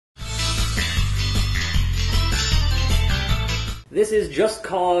This is Just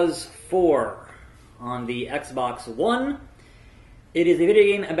Cause 4 on the Xbox One. It is a video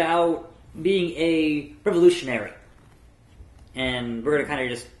game about being a revolutionary. And we're going to kind of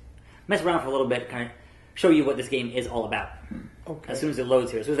just mess around for a little bit, kind of show you what this game is all about. Okay. As soon as it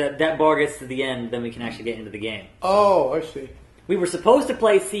loads here. As soon as that bar gets to the end, then we can actually get into the game. Oh, I see. We were supposed to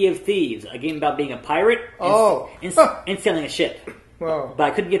play Sea of Thieves, a game about being a pirate and sailing a ship. Wow. But I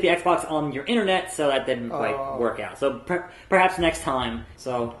couldn't get the Xbox on your internet, so that didn't quite work out. So perhaps next time.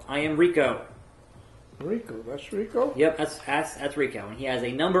 So I am Rico. Rico, that's Rico? Yep, that's Rico. And he has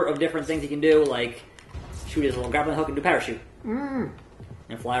a number of different things he can do, like shoot his little grappling hook and do parachute. And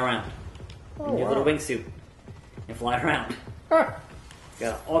fly around. And do a little wingsuit. And fly around. He's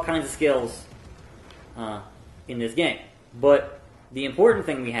got all kinds of skills in this game. But the important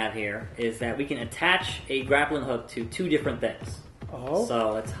thing we have here is that we can attach a grappling hook to two different things. Oh.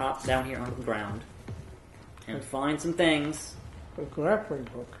 So let's hop down here onto the ground and find some things. A grappling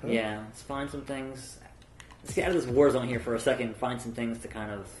hook, huh? Yeah, let's find some things. Let's get out of this war zone here for a second and find some things to kind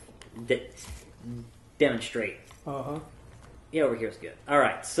of demonstrate. Uh-huh. Yeah, over here is good.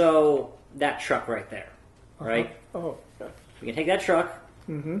 Alright, so that truck right there. Right? Oh, yeah. We can take that truck,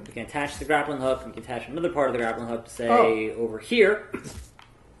 we can attach the grappling hook, we can attach another part of the grappling hook to say over here,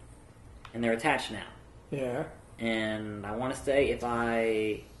 and they're attached now. Yeah. And I want to say if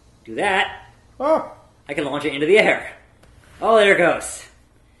I do that, Oh. I can launch it into the air. Oh, there it goes.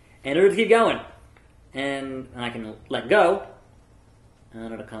 And it'll keep going. And I can let go,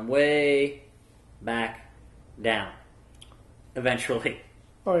 and it'll come way back down. Eventually.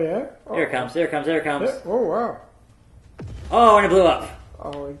 Oh, yeah? Oh. There it comes, there it comes, there it comes. Yeah. Oh, wow. Oh, and it blew up.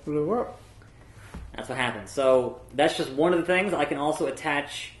 Oh, it blew up. That's what happened. So that's just one of the things. I can also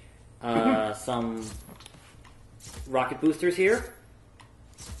attach some rocket boosters here,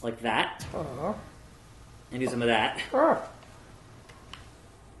 like that, Uh-huh. and do some of that. Ah.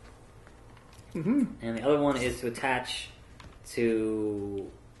 And the other one is to attach to,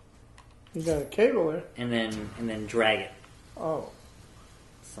 You got a cable there. and then drag it. Oh.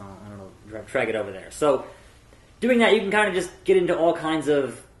 So I don't know, drag it over there. So doing that, you can kind of just get into all kinds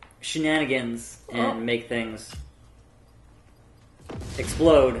of shenanigans and make things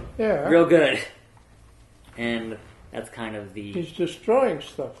explode Yeah. real good. And that's kind of the... He's destroying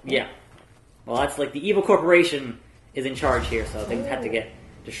stuff. Huh? Yeah. Well, that's like the evil corporation is in charge here, so things have to get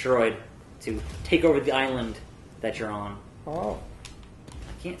destroyed to take over the island that you're on. Oh.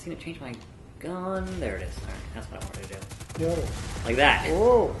 I can't seem to change my gun. There it is. Alright, that's what I wanted to do. Yeah. Like that.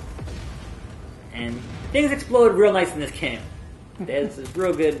 Whoa. And things explode real nice in this game. There's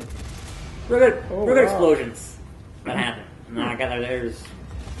real good explosions that happen. And I got there's...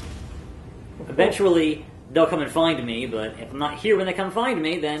 Eventually, they'll come and find me, but if I'm not here when they come find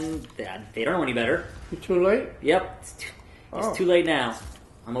me, then they don't know any better. You too late? Yep, it's too late now.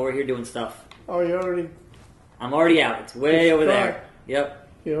 I'm over here doing stuff. Oh, you already... I'm already out. It's way over there. Yep.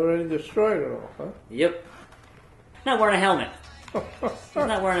 You already destroyed it all, huh? Yep. Not wearing a helmet. He's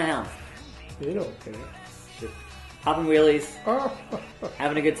not wearing a helmet. You don't care. Just popping wheelies, Oh.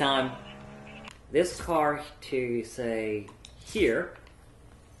 having a good time. This car to say here.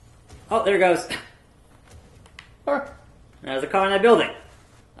 Oh, there it goes. There's a car in that building.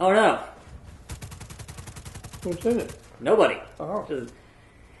 Oh no. Who's in it? Nobody. Oh. Just an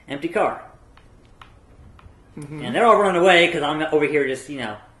empty car. And they're all running away because I'm over here just,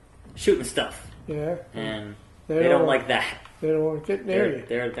 shooting stuff. Yeah. And they don't like that. They don't want to get near you.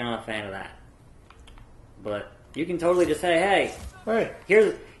 They're not a fan of that. But you can totally just say, hey, Hey.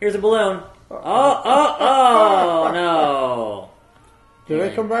 here's a balloon. Oh, no. Do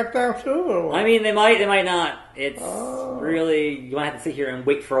they come back down too, or what? I mean, they might not. It's really, you might have to sit here and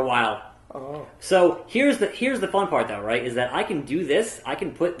wait for a while. Oh. So here's the fun part though, right? Is that I can do this, I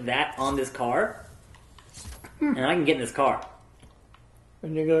can put that on this car, and I can get in this car.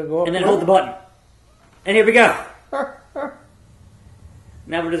 And you're going to go up And then there? hold the button. And here we go.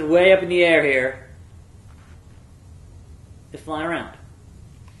 Now we're just way up in the air here. Just flying around.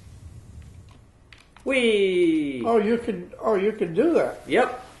 Whee! Oh, you can do that.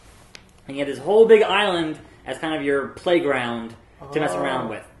 Yep. And you have this whole big island as kind of your playground to mess around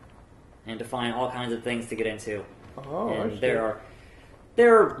with. And to find all kinds of things to get into. Oh, I and see.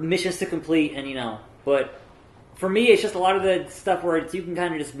 there are missions to complete, and but for me, it's just a lot of the stuff where you can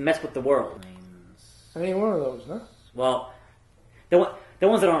kind of just mess with the world. Any one of those, huh? Well, the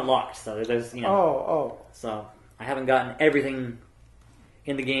ones that aren't locked, so there's Oh. So I haven't gotten everything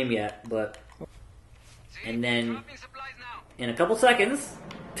in the game yet, but and then in a couple seconds,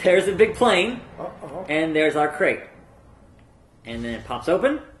 there's a big plane, and there's our crate, and then it pops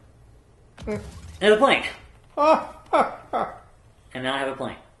open, and the plane. And now I have a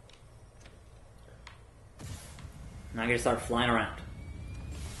plane. Now I'm going to start flying around.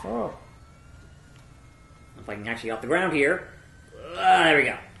 Oh. If I can actually get off the ground here. There we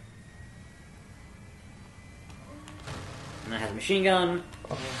go. And that has a machine gun.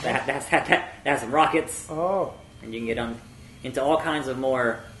 That has some rockets. Oh. And you can get on into all kinds of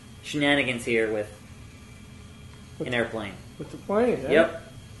more shenanigans here with an airplane. With the plane, eh?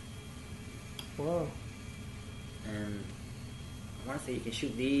 Yep. Wow. And I want to say you can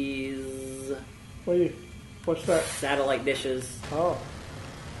shoot these What's that? satellite dishes. Oh.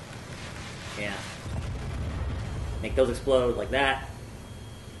 Yeah. Make those explode like that.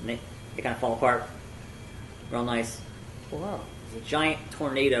 And they kind of fall apart. Real nice. Wow. There's a giant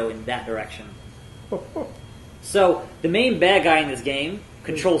tornado in that direction. So, the main bad guy in this game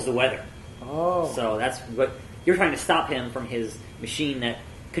controls the weather. Oh. So, that's what... You're trying to stop him from his machine that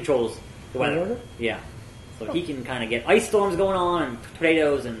controls the weather. Yeah. So, he can kind of get ice storms going on and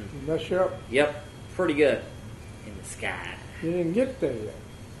tornadoes and... Mess you up. Yep. Pretty good. In the sky. You didn't get there yet.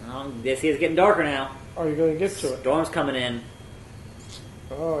 This is getting darker now. Oh, you're going to get to it. Storm's coming in.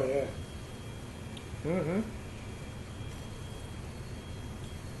 Oh, yeah. Mm-hmm.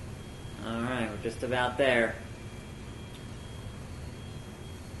 Alright, we're just about there.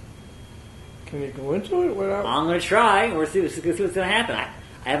 Can you go into it without... I'm going to try. We'll see what's going to happen. I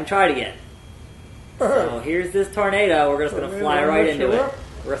haven't tried it yet. So here's this tornado. We're just going to fly right into it.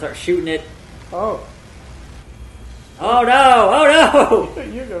 We're going to start shooting it. Oh. Oh no! Oh no!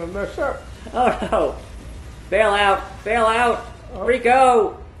 You're going to mess up. Oh no! Bail out! Bail out! Oh.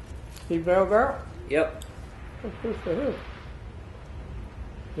 Rico! He bailed out? Yep. What's this for him?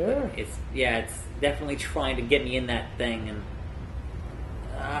 Yeah. It's definitely trying to get me in that thing and...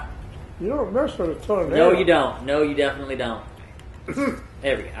 You don't mess with a tornado. No, you don't. No, you definitely don't.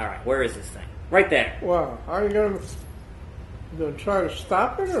 There we go. Alright, where is this thing? Right there. Wow. How are you going to try to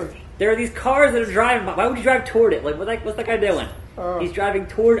stop it? Or? There are these cars that are driving by. Why would you drive toward it? Like, what's that guy doing? He's driving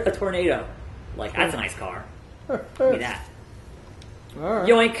toward a tornado. Like, that's a nice car. Give me that. All right.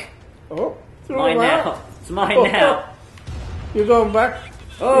 Yoink. Oh, Mine now. It's mine now. You're going back?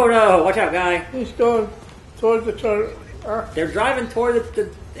 Oh no, watch out, guy. He's going towards the tornado. They're driving toward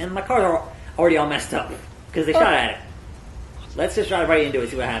and my cars are already all messed up because they shot at it. Let's just drive right into it,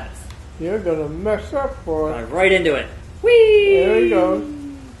 see what happens. You're going to mess up, boy. Drive right into it. Whee! There he goes.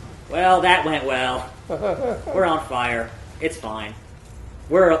 Well, that went well. We're on fire. It's fine.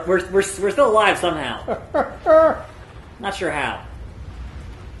 We're still alive somehow. Not sure how.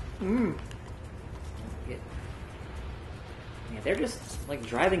 Yeah, they're just like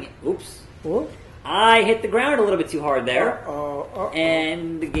driving. Oops. Whoops. I hit the ground a little bit too hard there, Uh-oh.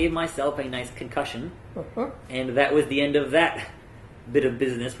 and gave myself a nice concussion. Uh-huh. And that was the end of that bit of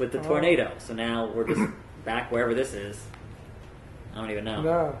business with the tornado. So now we're just back wherever this is. I don't even know.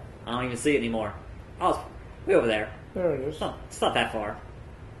 No. I don't even see it anymore. Oh, it's way over there. There it is. It's not that far.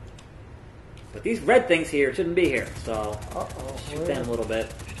 But these red things here shouldn't be here, so shoot them a little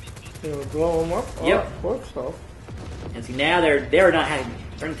bit. You'll blow them up? Yep. Oh, I thought so. And see, now they're not happy.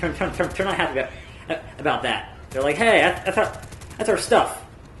 They're not happy about that. They're like, hey, that's our stuff.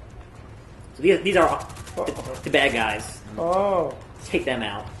 So these are the bad guys. Oh. Take them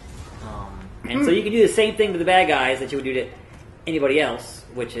out. And so you can do the same thing to the bad guys that you would do to anybody else,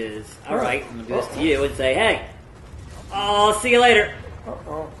 which is, alright, I'm going to do this to you and say, hey, I'll see you later.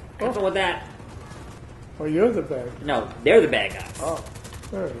 Uh-oh. Careful with that. Oh, you're the bad. No, they're the bad guys. Oh.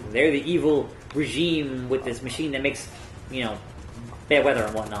 There it is. They're the evil regime with this machine that makes, bad weather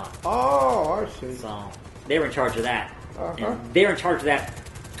and whatnot. Oh, I see. So they're in charge of that. Uh-huh. And they're in charge of that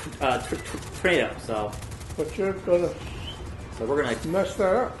tornado. So But you're going to we're gonna mess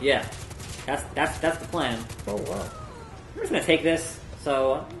that up. Yeah, that's the plan. Oh, wow. We're just gonna take this.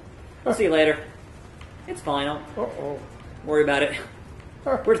 So I'll see you later. It's fine. Don't Uh-oh. worry about it.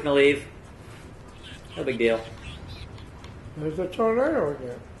 We're just gonna leave. No big deal. There's a tornado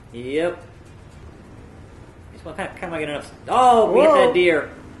again. Yep. What kind am I getting enough? Oh, we hit that deer.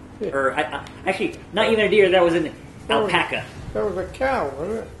 Yeah. Or actually, not even a deer. That was an alpaca. That was a cow,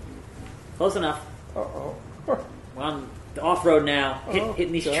 wasn't it? Close enough. Uh-oh. We're on the off-road now,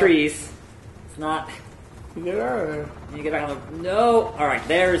 hitting these trees. It's not... You get out of there. You get back on the... No! Alright,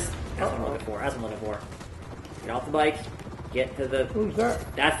 that's what I'm looking for. That's what I'm looking for. Get off the bike. Get to the... Who's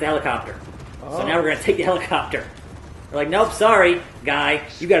that? That's the helicopter. Oh. So now we're going to take the helicopter. We're like, nope, sorry, guy.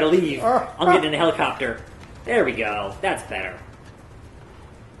 You got to leave. I'm getting in the helicopter. There we go. That's better.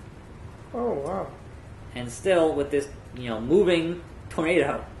 Oh, wow. And still with this, moving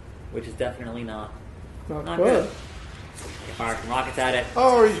tornado, which is definitely not good. You fire some rockets at it.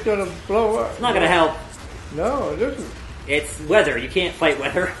 Oh, he's going to blow up. It's not going to help. No, it isn't. It's weather. You can't fight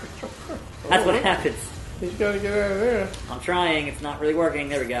weather. That's what happens. He's got to get out of there. I'm trying. It's not really working.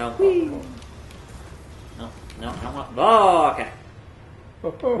 There we go. Whee. No, I don't want... Oh, okay.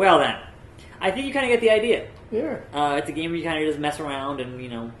 Well then. I think you kind of get the idea. Yeah. It's a game where you kind of just mess around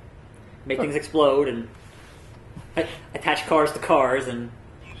and, make things explode and attach cars to cars and...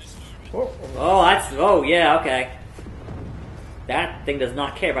 Oh, yeah, okay. That thing does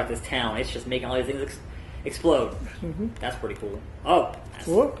not care about this town. It's just making all these things explode. Mm-hmm. That's pretty cool. Oh!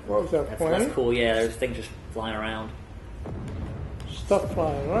 What was that plane? That's cool, yeah. There's things just flying around. Stuff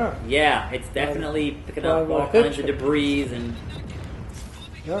flying around. Yeah, it's definitely picking up all kinds of debris and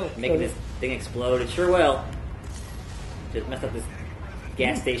making this thing explode. It sure will. Just messed up this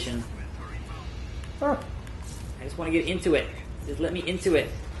gas station. Huh. I just want to get into it. Just let me into it.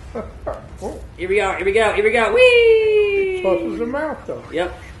 Oh. Here we go. Whee! Close as the mouth, though.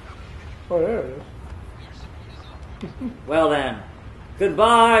 Yep. Oh, there it is. Well then.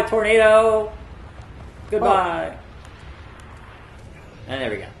 Goodbye, tornado. Goodbye. And there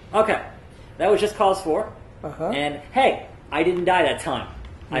we go. Okay. That was just cause 4. Uh-huh. And hey, I didn't die that time.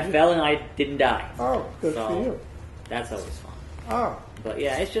 I fell and I didn't die. Oh, good for you. That's always fun. Oh. But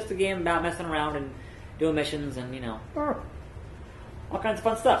yeah, it's just a game about messing around and doing missions and, Oh. all kinds of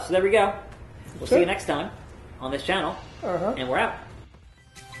fun stuff. So there we go. We'll see you next time on this channel. Uh-huh. And we're out.